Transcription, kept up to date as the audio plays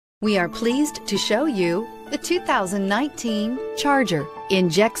We are pleased to show you the 2019 Charger.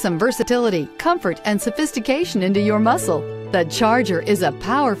 Inject some versatility, comfort, and sophistication into your muscle. The Charger is a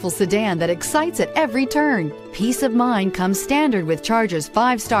powerful sedan that excites at every turn. Peace of mind comes standard with Charger's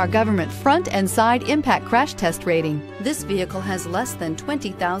 5-star government front and side impact crash test rating. This vehicle has less than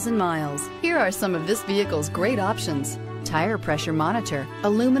 20,000 miles. Here are some of this vehicle's great options: tire pressure monitor,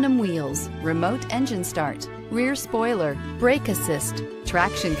 aluminum wheels, remote engine start, rear spoiler, brake assist,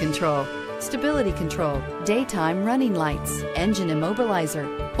 traction control, stability control, daytime running lights, engine immobilizer,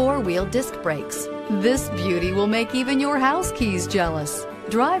 4-wheel disc brakes. This beauty will make even your house keys jealous.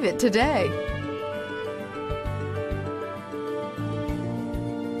 Drive it today.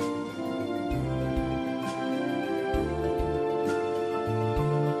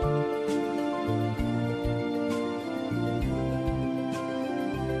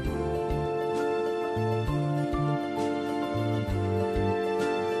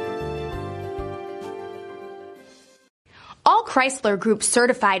 All Chrysler Group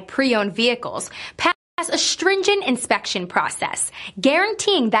certified pre-owned vehicles pass a stringent inspection process,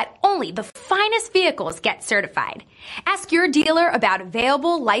 guaranteeing that only the finest vehicles get certified. Ask your dealer about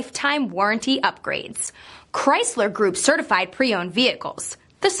available lifetime warranty upgrades. Chrysler Group certified pre-owned vehicles,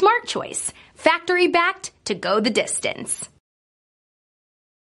 the smart choice, factory backed to go the distance.